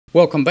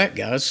Welcome back,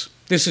 guys.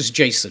 This is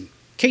Jason,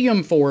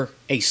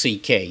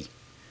 KM4ACK.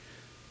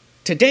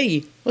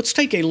 Today, let's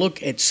take a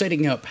look at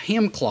setting up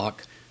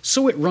hamclock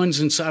so it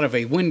runs inside of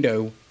a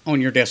window on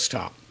your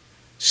desktop.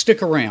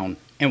 Stick around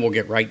and we'll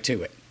get right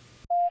to it.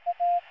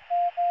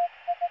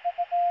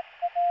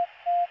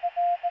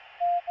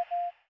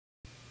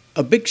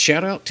 A big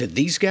shout out to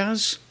these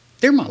guys.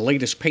 They're my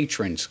latest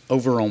patrons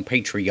over on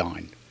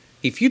Patreon.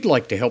 If you'd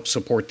like to help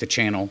support the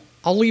channel,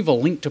 I'll leave a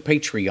link to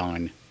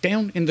Patreon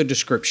down in the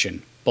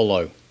description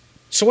below.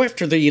 So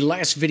after the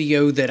last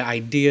video that I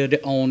did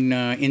on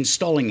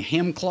installing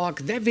hamclock,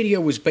 that video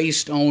was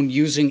based on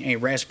using a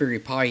Raspberry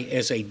Pi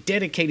as a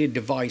dedicated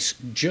device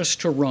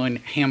just to run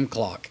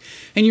hamclock.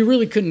 And you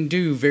really couldn't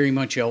do very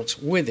much else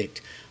with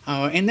it.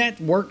 And that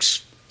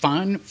works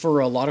fine for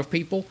a lot of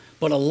people,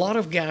 but a lot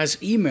of guys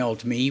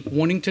emailed me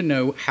wanting to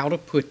know how to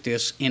put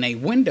this in a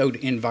windowed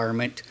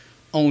environment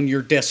on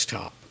your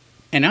desktop.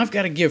 And I've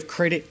got to give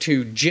credit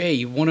to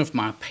Jay, one of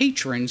my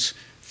patrons,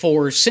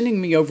 for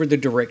sending me over the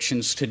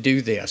directions to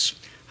do this.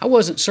 I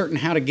wasn't certain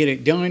how to get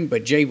it done,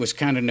 but Jay was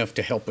kind enough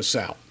to help us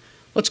out.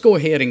 Let's go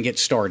ahead and get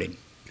started.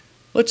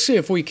 Let's see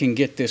if we can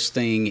get this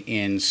thing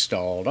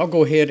installed. I'll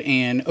go ahead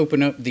and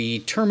open up the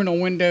terminal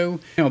window.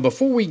 Now,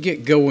 before we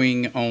get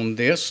going on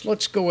this,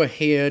 let's go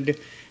ahead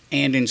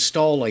and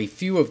install a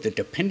few of the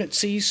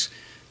dependencies.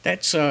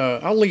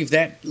 I'll leave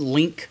that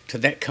link to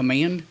that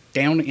command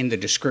down in the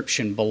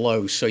description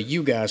below so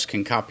you guys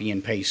can copy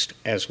and paste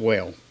as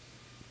well.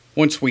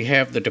 Once we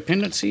have the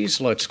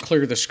dependencies, let's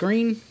clear the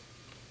screen,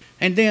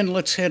 and then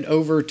let's head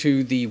over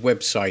to the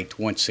website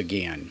once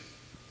again.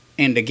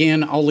 And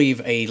again, I'll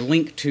leave a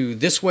link to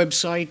this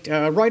website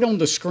right on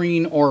the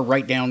screen or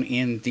right down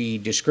in the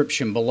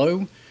description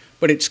below,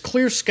 but it's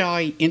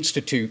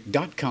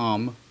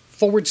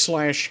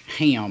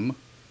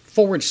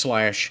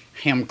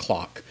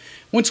clearskyinstitute.com/ham/hamclock.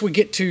 Once we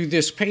get to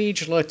this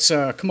page, let's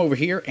come over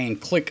here and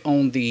click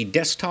on the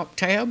desktop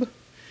tab,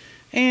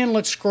 and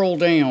let's scroll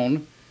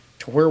down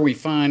to where we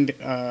find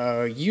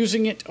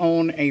using it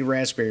on a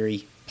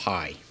Raspberry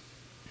Pi.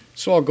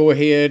 So I'll go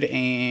ahead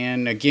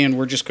and again,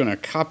 we're just going to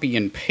copy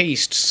and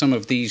paste some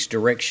of these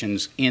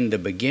directions in the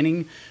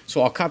beginning.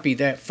 So I'll copy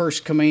that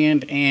first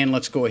command and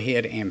let's go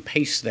ahead and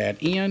paste that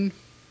in.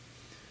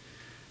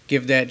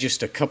 Give that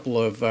just a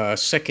couple of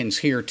seconds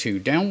here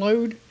to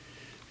download.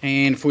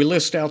 And if we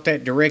list out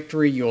that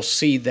directory, you'll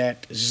see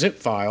that zip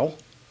file.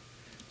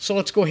 So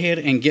let's go ahead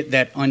and get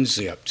that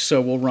unzipped.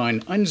 So we'll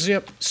run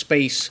unzip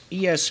space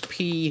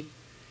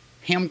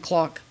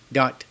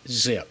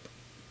ESPHamClock.zip.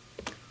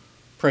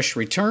 Press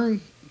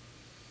return.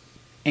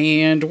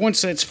 And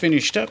once that's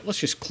finished up, let's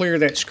just clear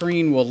that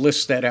screen. We'll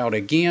list that out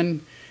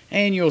again.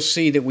 And you'll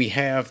see that we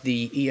have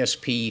the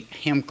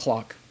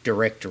ESPHamClock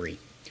directory.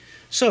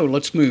 So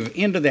let's move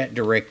into that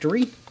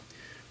directory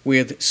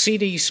with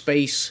cd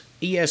space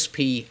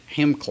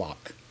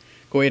ESPHamClock.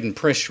 Go ahead and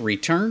press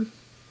return.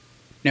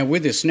 Now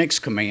with this next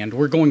command,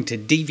 we're going to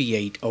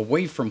deviate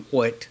away from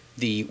what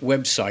the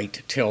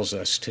website tells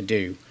us to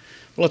do.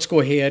 Let's go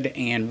ahead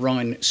and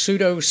run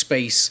sudo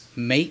space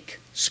make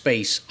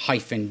space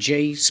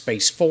 -j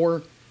space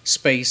 4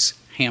 space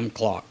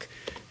hamclock.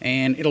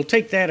 And it'll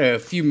take that a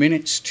few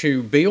minutes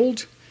to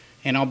build,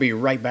 and I'll be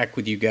right back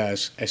with you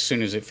guys as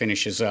soon as it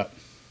finishes up.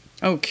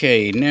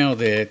 Okay, now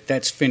that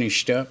that's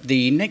finished up,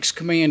 the next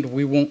command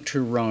we want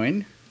to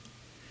run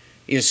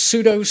is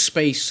sudo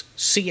space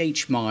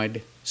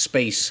chmod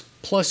space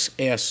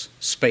 +s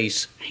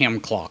space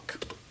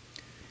hamclock.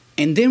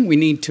 And then we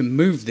need to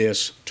move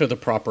this to the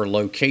proper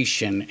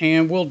location,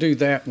 and we'll do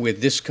that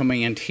with this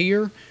command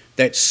here.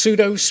 That's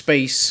sudo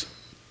space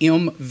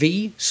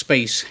mv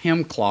space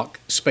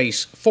hamclock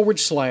space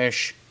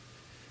 /,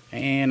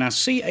 and I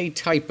see a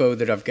typo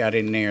that I've got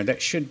in there.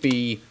 That should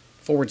be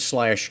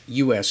 /usr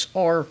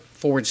 /local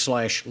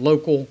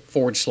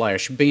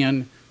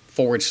 /bin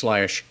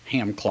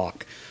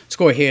 /hamclock. Let's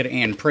go ahead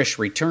and press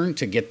return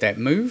to get that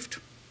moved.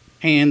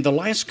 And the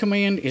last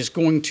command is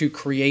going to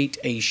create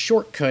a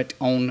shortcut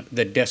on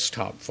the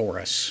desktop for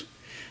us.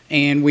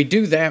 And we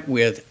do that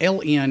with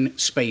ln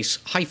space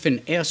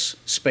 -s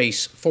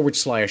space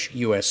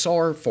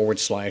 /usr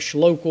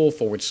 /local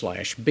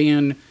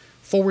 /bin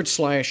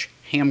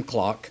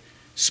 /hamclock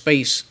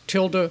space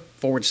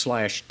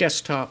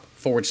 ~desktop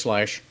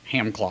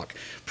 /hamclock.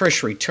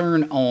 Press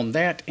return on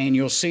that and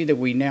you'll see that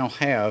we now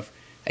have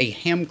a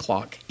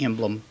hamclock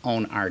emblem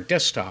on our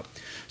desktop.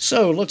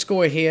 So let's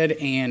go ahead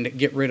and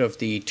get rid of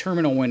the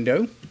terminal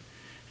window,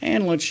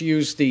 and let's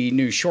use the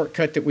new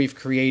shortcut that we've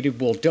created.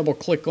 We'll double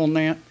click on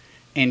that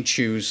and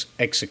choose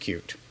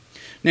execute.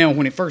 Now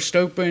when it first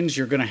opens,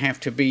 you're going to have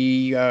to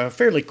be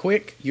fairly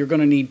quick. You're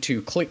going to need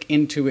to click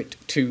into it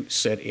to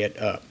set it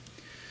up.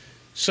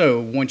 So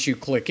once you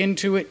click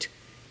into it,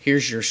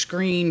 here's your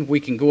screen.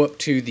 We can go up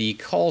to the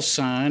call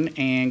sign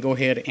and go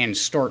ahead and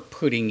start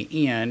putting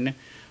in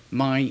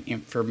my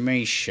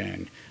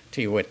information.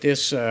 Tell you what,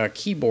 this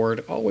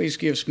keyboard always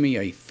gives me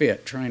a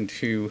fit trying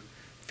to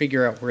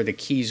figure out where the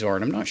keys are,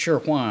 and I'm not sure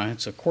why.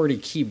 It's a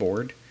QWERTY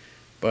keyboard,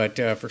 but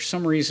for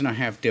some reason I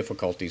have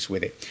difficulties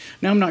with it.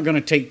 Now I'm not going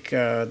to take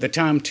the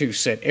time to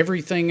set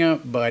everything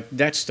up, but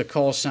that's the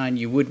call sign.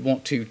 You would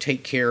want to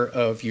take care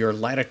of your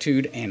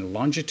latitude and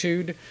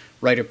longitude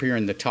right up here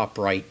in the top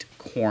right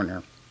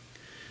corner.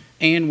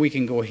 And we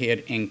can go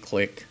ahead and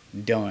click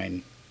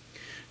Done.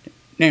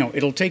 Now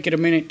it'll take it a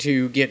minute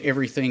to get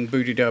everything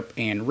booted up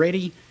and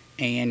ready,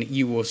 and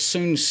you will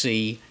soon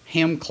see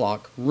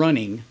hamclock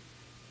running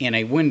in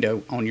a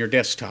window on your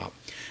desktop.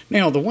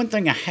 Now, the one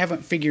thing I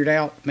haven't figured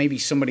out, maybe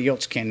somebody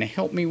else can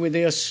help me with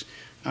this,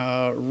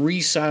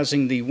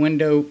 resizing the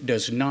window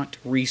does not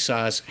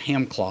resize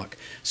hamclock.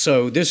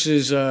 So this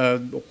is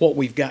what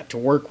we've got to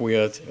work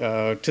with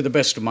to the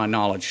best of my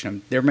knowledge.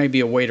 There may be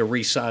a way to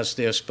resize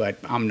this, but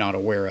I'm not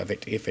aware of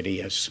it if it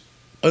is.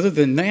 Other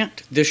than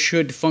that, this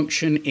should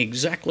function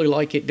exactly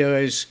like it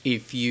does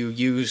if you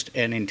used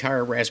an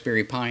entire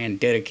Raspberry Pi and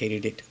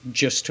dedicated it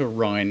just to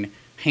run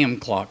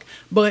hamclock,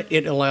 but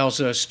it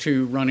allows us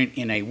to run it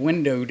in a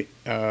windowed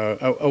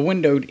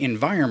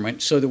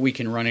environment so that we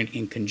can run it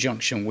in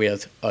conjunction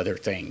with other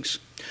things.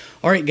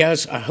 All right,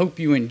 guys, I hope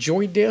you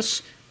enjoyed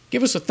this.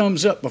 Give us a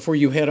thumbs up before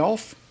you head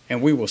off,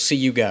 and we will see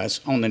you guys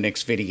on the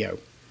next video.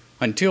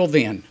 Until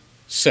then,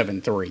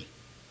 7-3.